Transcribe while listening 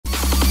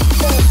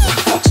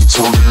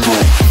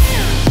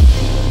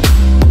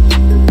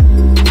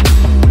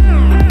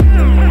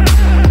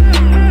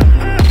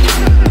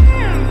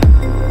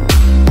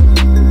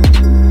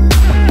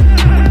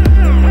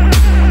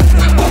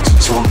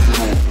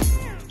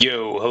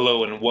Yo,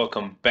 hello, and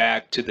welcome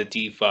back to the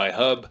DeFi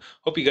Hub.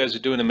 Hope you guys are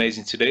doing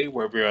amazing today,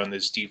 wherever you're on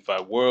this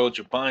DeFi world.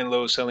 You're buying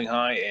low, selling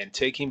high, and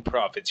taking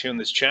profits. Here on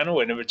this channel,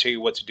 I never tell you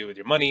what to do with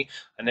your money.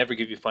 I never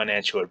give you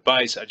financial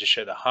advice. I just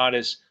share the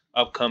hottest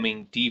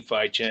upcoming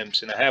DeFi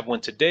gems. And I have one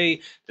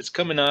today that's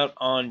coming out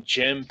on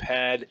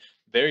GemPad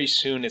very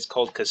soon. It's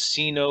called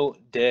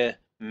Casinodemeta.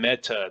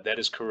 That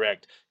is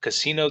correct.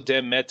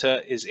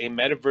 Casinodemeta is a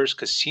metaverse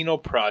casino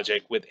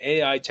project with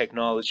AI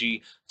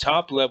technology,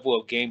 top level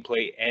of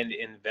gameplay, and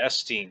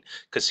investing.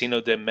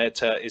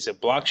 Casinodemeta is a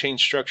blockchain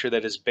structure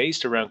that is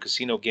based around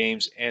casino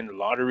games and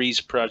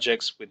lotteries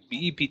projects with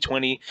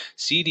BEP20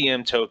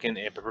 CDM token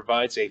and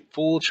provides a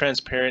full,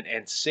 transparent,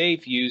 and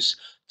safe use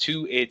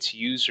to its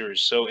users.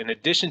 So in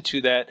addition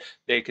to that,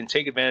 they can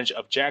take advantage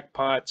of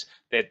jackpots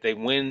that they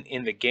win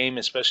in the game,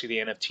 especially the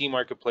NFT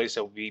marketplace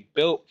that will be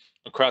built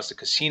across the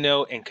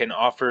casino and can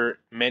offer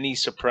many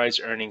surprise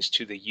earnings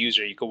to the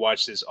user. You can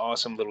watch this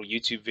awesome little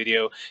YouTube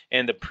video,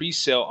 and the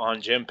pre-sale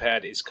on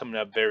GemPad is coming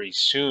up very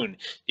soon.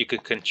 You can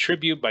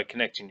contribute by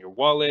connecting your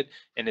wallet,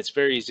 and it's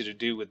very easy to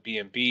do with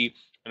BNB.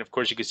 And of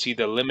course, you can see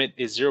the limit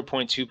is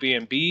 0.2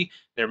 BNB.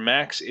 Their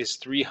max is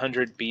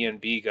 300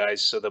 BNB,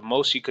 guys. So the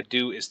most you could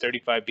do is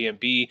 35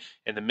 BNB,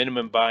 and the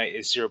minimum buy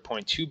is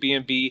 0.2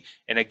 BNB.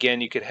 And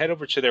again, you could head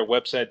over to their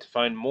website to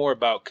find more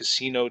about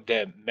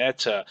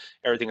Casinodemeta,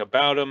 everything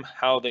about them,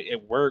 how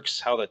it works,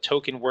 how the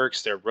token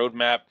works, their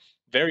roadmap.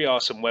 Very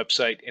awesome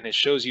website, and it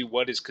shows you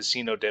what is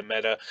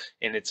Casinodemeta,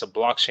 and it's a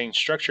blockchain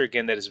structure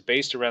again that is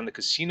based around the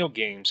casino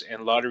games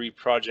and lottery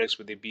projects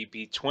with the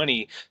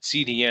BB20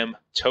 CDM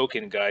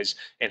token, guys.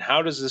 And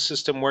how does the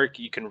system work?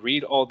 You can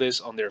read all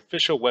this on their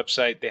official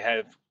website. They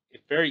have a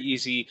very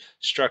easy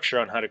structure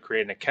on how to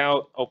create an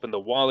account, open the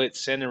wallet,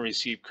 send and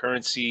receive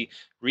currency,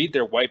 read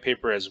their white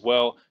paper as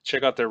well,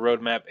 check out their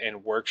roadmap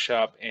and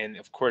workshop, and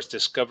of course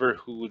discover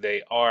who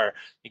they are.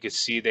 You can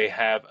see they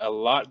have a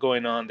lot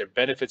going on, their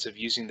benefits of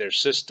using their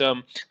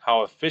system,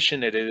 how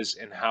efficient it is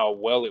and how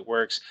well it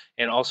works,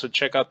 and also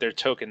check out their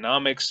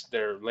tokenomics,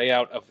 their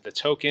layout of the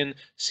token.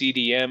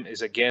 CDM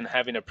is again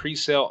having a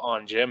pre-sale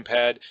on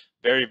GemPad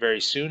very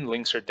soon.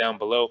 Links are down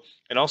below,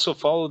 and also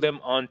follow them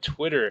on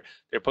Twitter.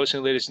 They're posting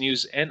the latest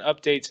news and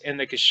updates, and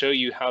they can show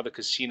you how the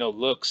casino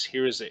looks.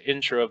 Here is the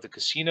intro of the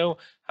casino,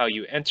 how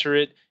you enter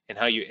it, and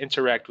how you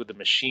interact with the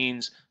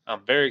machines.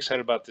 I'm very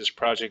excited about this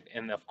project,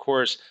 and of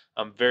course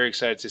I'm very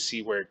excited to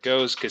see where it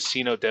goes.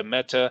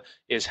 Casinodemeta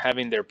is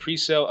having their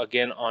pre-sale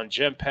again on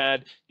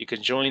GemPad. You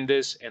can join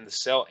this, and the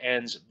sale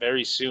ends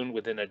very soon,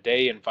 within a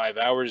day and 5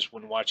 hours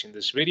when watching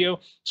this video.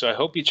 So I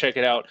hope you check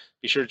it out.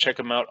 Be sure to check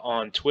them out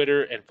on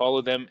Twitter and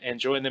follow them and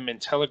join them in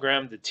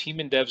Telegram. The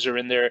team and devs are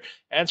in there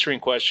answering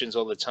questions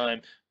all the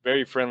time.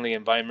 Very friendly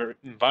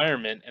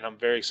environment, and I'm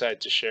very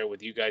excited to share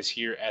with you guys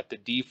here at the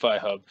DeFi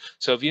Hub.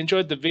 So if you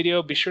enjoyed the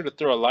video, be sure to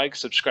throw a like,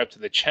 subscribe to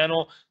the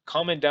channel,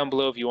 comment down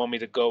below if you want me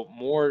to go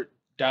more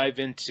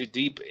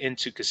deep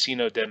into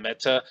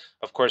Casinodemeta.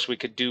 Of course, we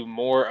could do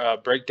more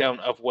breakdown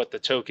of what the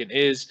token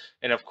is,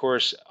 and of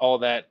course all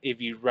that. If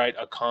you write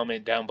a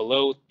comment down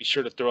below, be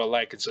sure to throw a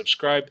like and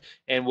subscribe,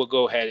 and we'll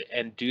go ahead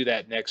and do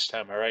that next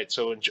time. All right,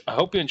 so I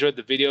hope you enjoyed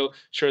the video.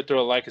 Sure to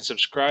throw a like and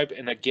subscribe,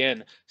 and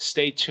again,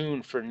 stay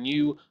tuned for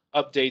new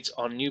updates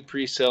on new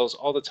pre-sales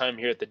all the time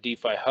here at the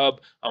DeFi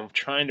Hub. I'm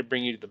trying to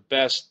bring you the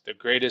best, the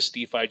greatest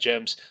DeFi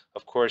gems,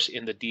 of course,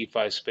 in the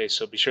DeFi space.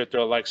 So be sure to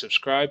throw a like,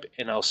 subscribe,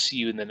 and I'll see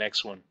you in the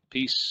next one.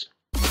 Peace.